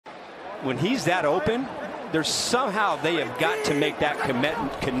when he's that open, there's somehow they have got to make that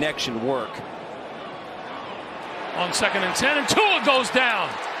connection work. On 2nd and 10, and Tua goes down.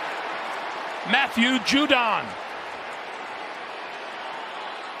 Matthew Judon.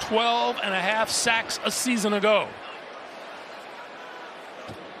 12.5 sacks a season ago.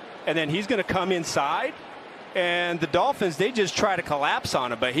 And then he's going to come inside, and the Dolphins, they just try to collapse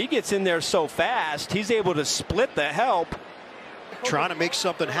on him, but he gets in there so fast, he's able to split the help. Trying to make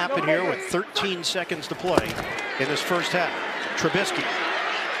something happen here with 13 seconds to play in this first half. Trubisky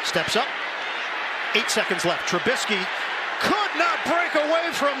steps up. 8 seconds left. Trubisky could not break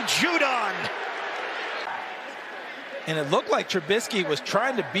away from Judon. And it looked like Trubisky was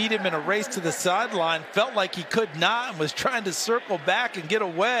trying to beat him in a race to the sideline, felt like he could not, and was trying to circle back and get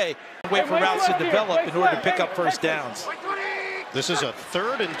away. Wait for routes to develop in order to pick up first downs. This is a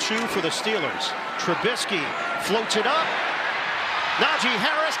 3rd and 2 for the Steelers. Trubisky floats it up. Najee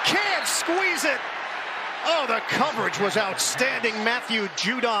Harris can't squeeze it. Oh, the coverage was outstanding. Matthew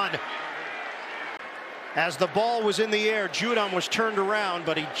Judon. As the ball was in the air, Judon was turned around,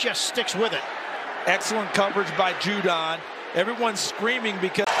 but he just sticks with it. Excellent coverage by Judon. Everyone's screaming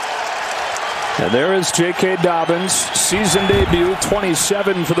because... And there is J.K. Dobbins, season debut,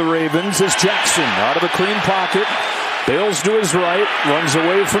 27 for the Ravens, as Jackson out of a clean pocket, bails to his right, runs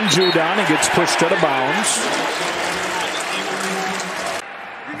away from Judon and gets pushed out of bounds.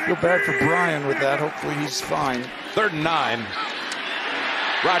 Feel bad for Brian with that. Hopefully he's fine. 3rd and 9.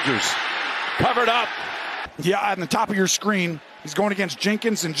 Rodgers covered up. Yeah, on the top of your screen, he's going against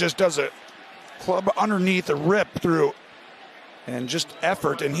Jenkins and just does a club underneath, a rip through, and just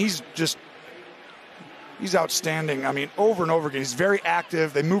effort. And he's outstanding. I mean, over and over again. He's very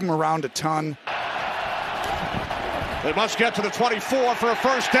active. They move him around a ton. They must get to the 24 for a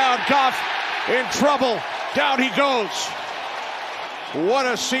first down. Goff in trouble. Down he goes. What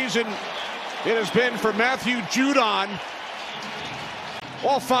a season it has been for Matthew Judon.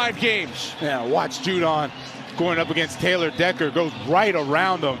 All 5 games. Yeah, watch Judon going up against Taylor Decker, goes right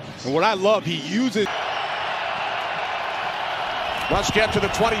around him. And what I love, he uses. Must get to the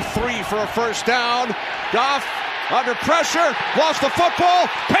 23 for a first down. Goff under pressure, lost the football.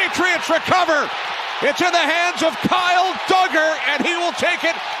 Patriots recover. It's in the hands of Kyle Duggar, and he will take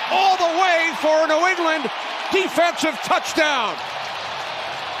it all the way for a New England defensive touchdown.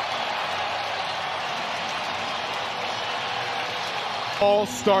 All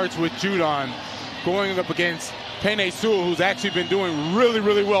starts with Judon going up against Penei Sewell, who's actually been doing really,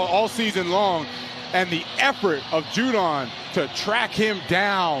 really well all season long. And the effort of Judon to track him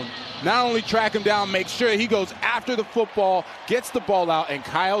down, not only track him down, make sure he goes after the football, gets the ball out, and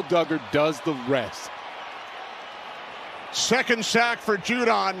Kyle Duggar does the rest. 2nd sack for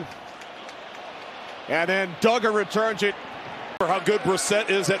Judon. And then Duggar returns it. How good Brissett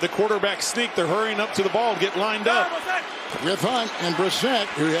is at the quarterback sneak. They're hurrying up to the ball, get lined up. With Hunt and Brissett,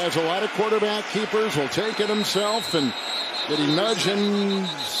 who has a lot of quarterback keepers, will take it himself. And did he nudge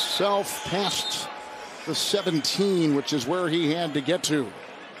himself past the 17, which is where he had to get to?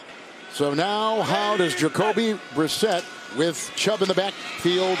 So now how does Jacoby Brissett, with Chubb in the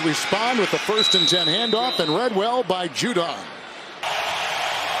backfield, respond with the 1st and 10 handoff, and read well by Judon?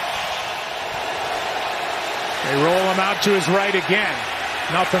 They roll him out to his right again.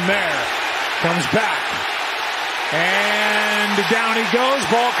 Nothing there. Comes back. And down he goes.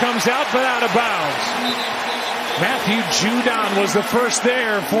 Ball comes out, but out of bounds. Matthew Judon was the first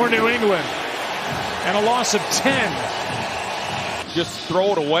there for New England. And a loss of 10. Just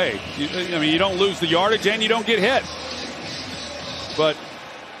throw it away. I mean, you don't lose the yardage and you don't get hit. But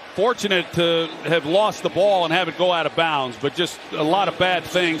fortunate to have lost the ball and have it go out of bounds. But just a lot of bad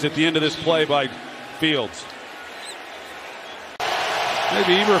things at the end of this play by Fields.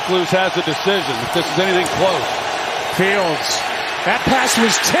 Maybe Eberflus has a decision if this is anything close. Fields. That pass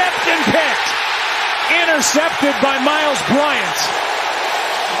was tipped and picked. Intercepted by Miles Bryant.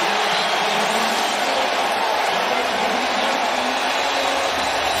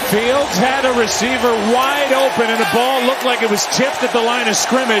 Fields had a receiver wide open, and the ball looked like it was tipped at the line of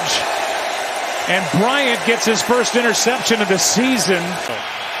scrimmage. And Bryant gets his first interception of the season.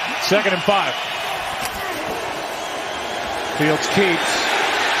 2nd and 5. Fields keeps.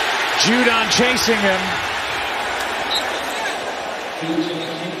 Judon chasing him.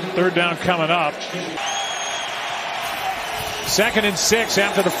 3rd down coming up. 2nd and 6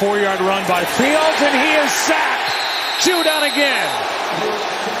 after the 4-yard run by Fields, and he is sacked. Judon again.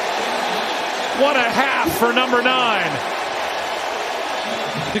 What a half for number 9.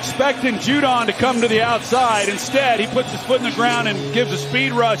 Expecting Judon to come to the outside. Instead, he puts his foot in the ground and gives a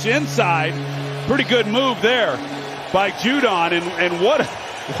speed rush inside. Pretty good move there by Judon, and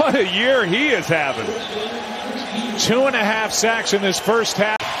What a year he is having. 2.5 sacks in this first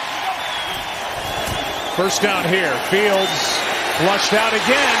half. First down here. Fields flushed out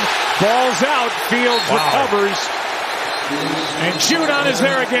again. Ball's out. Fields recovers. And Judon is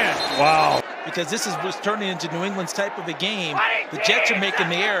there again. Wow. Because this was turning into New England's type of a game. The Jets are making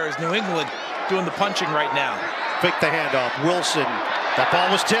the errors. New England doing the punching right now. Fake the handoff. Wilson. That ball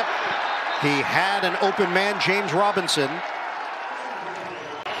was tipped. He had an open man, James Robinson.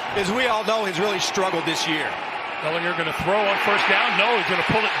 As we all know, he's really struggled this year. Ellinger going to throw on first down. No, he's going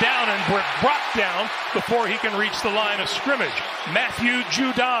to pull it down and brought down before he can reach the line of scrimmage. Matthew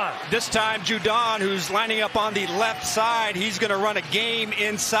Judon. This time, Judon, who's lining up on the left side, he's going to run a game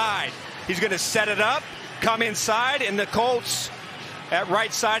inside. He's going to set it up, come inside, and the Colts at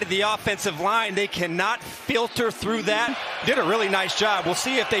right side of the offensive line, they cannot filter through that. Did a really nice job. We'll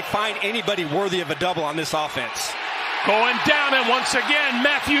see if they find anybody worthy of a double on this offense. Going down, and once again,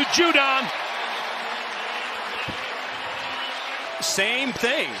 Matthew Judon. Same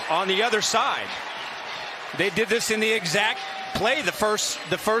thing on the other side. They did this in the exact play the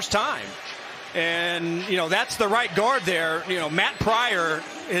first time. And, you know, that's the right guard there. You know, Matt Pryor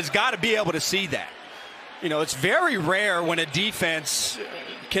has got to be able to see that. You know, it's very rare when a defense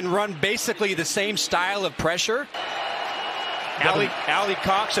can run basically the same style of pressure. Ali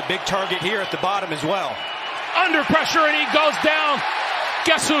Cox, a big target here at the bottom as well. Under pressure, and he goes down.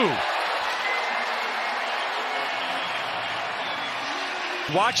 Guess who?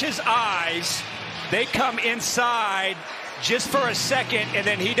 Watch his eyes. They come inside just for a second, and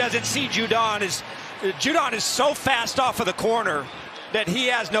then he doesn't see Judon. Judon is so fast off of the corner that he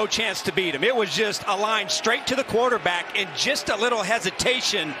has no chance to beat him. It was just a line straight to the quarterback, and just a little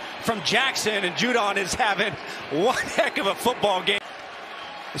hesitation from Jackson, and Judon is having one heck of a football game.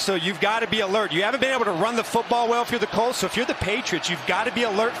 So you've got to be alert. You haven't been able to run the football well if you're the Colts. So if you're the Patriots, you've got to be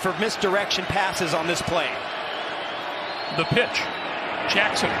alert for misdirection passes on this play. The pitch.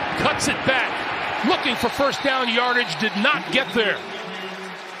 Jackson cuts it back. Looking for first down yardage. Did not get there.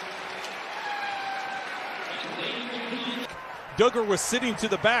 Duggar was sitting to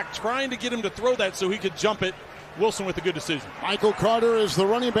the back, trying to get him to throw that so he could jump it. Wilson with a good decision. Michael Carter is the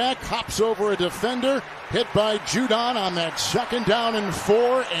running back, hops over a defender, hit by Judon on that 2nd down and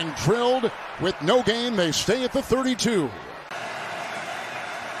 4, and drilled with no gain. They stay at the 32.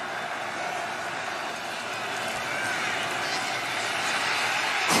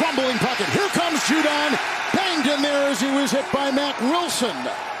 Crumbling pocket. Here comes Judon. Banged in there as he was hit by Matt Wilson.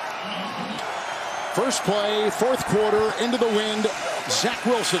 First play, 4th quarter, into the wind. Zach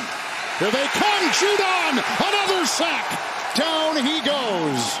Wilson. Here they come. Judon. Another sack. Down he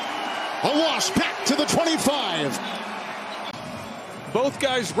goes. A loss back to the 25. Both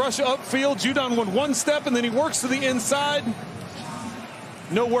guys rush upfield. Judon went one step, and then he works to the inside.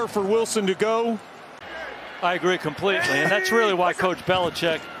 Nowhere for Wilson to go. I agree completely, and that's really why Coach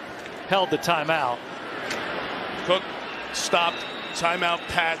Belichick held the timeout. Cook stopped. Timeout,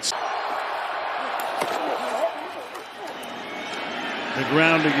 Pats. The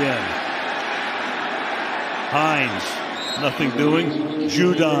ground again. Hines, nothing doing.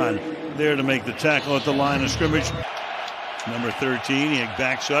 Judon there to make the tackle at the line of scrimmage. Number 13, he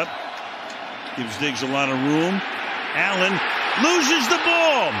backs up. Gives Diggs a lot of room. Allen loses the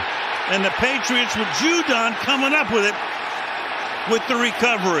ball. And the Patriots with Judon coming up with it with the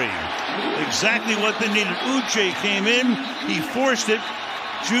recovery. Exactly what they needed. Uche came in. He forced it.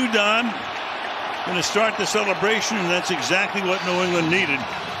 Judon going to start the celebration, and that's exactly what New England needed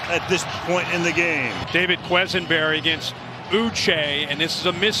at this point in the game. David Quesenberry against Uche, and this is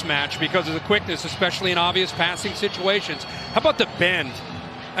a mismatch because of the quickness, especially in obvious passing situations. How about the bend?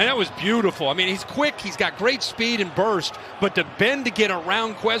 And that was beautiful. I mean, he's quick, he's got great speed and burst, but to bend to get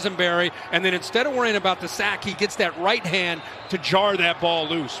around Quesenberry, and then instead of worrying about the sack, he gets that right hand to jar that ball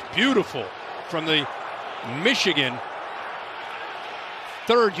loose. Beautiful from the Michigan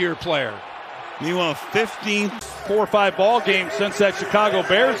third-year player. Meanwhile, 15th 4 or 5 ball games since that Chicago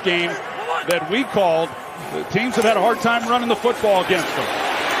Bears game that we called. The teams have had a hard time running the football against them.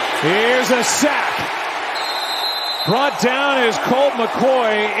 Here's a sack. Brought down is Colt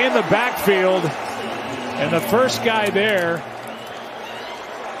McCoy in the backfield. And the first guy there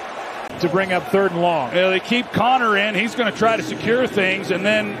to bring up 3rd and long. They keep Connor in. He's going to try to secure things. And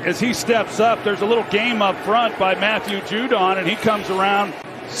then as he steps up, there's a little game up front by Matthew Judon, and he comes around.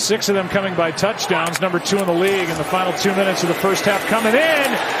 6 of them coming by touchdowns, number 2 in the league in the final 2 minutes of the first half coming in.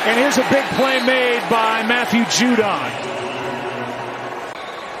 And here's a big play made by Matthew Judon.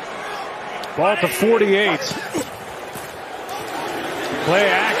 Ball at the 48. Play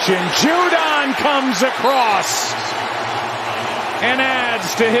action. Judon comes across. and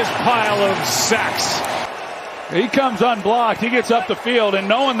adds to his pile of sacks. He comes unblocked. He gets up the field, and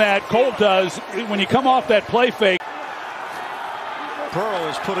knowing that, Colt does, when you come off that play fake. Burrow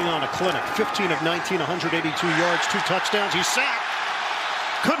is putting on a clinic. 15 of 19, 182 yards, 2 touchdowns. He's sacked.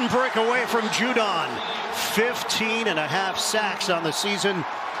 Couldn't break away from Judon. 15 and a half sacks on the season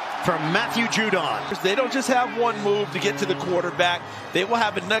for Matthew Judon. They don't just have one move to get to the quarterback. They will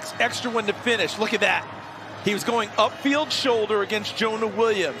have a next extra one to finish. Look at that. He was going upfield shoulder against Jonah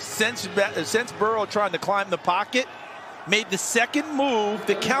Williams. Since Burrow trying to climb the pocket, made the second move,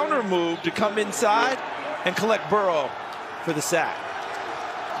 the counter move, to come inside and collect Burrow for the sack.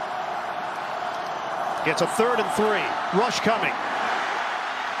 Gets a 3rd and 3. Rush coming.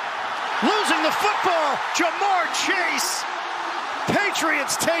 Losing the football. Jamar Chase.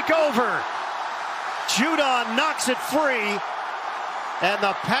 Patriots take over. Judon knocks it free. And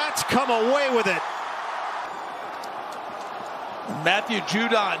the Pats come away with it. Matthew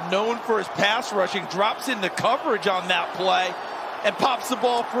Judon, known for his pass rushing, drops into coverage on that play and pops the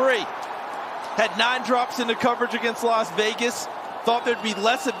ball free. Had 9 drops into coverage against Las Vegas. Thought there'd be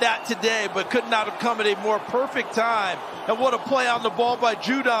less of that today, but could not have come at a more perfect time. And what a play on the ball by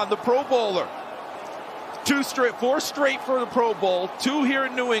Judon, the Pro Bowler. 4 straight for the Pro Bowl, 2 here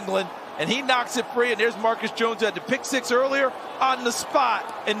in New England, and he knocks it free. And there's Marcus Jones, who had the pick 6 earlier, on the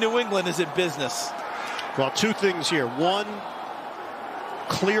spot, and New England is in business. Well, 2 things here. 1,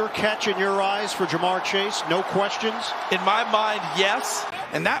 clear catch in your eyes for Jamar Chase, no questions. In my mind, yes.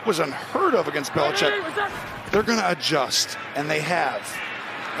 And that was unheard of against Belichick. They're going to adjust, and they have.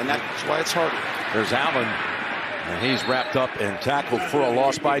 And that's why it's harder. There's Allen, and he's wrapped up and tackled for a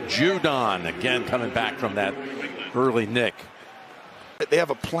loss by Judon. Again, coming back from that early nick. They have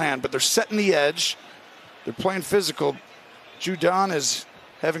a plan, but they're setting the edge. They're playing physical. Judon is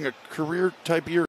having a career-type year.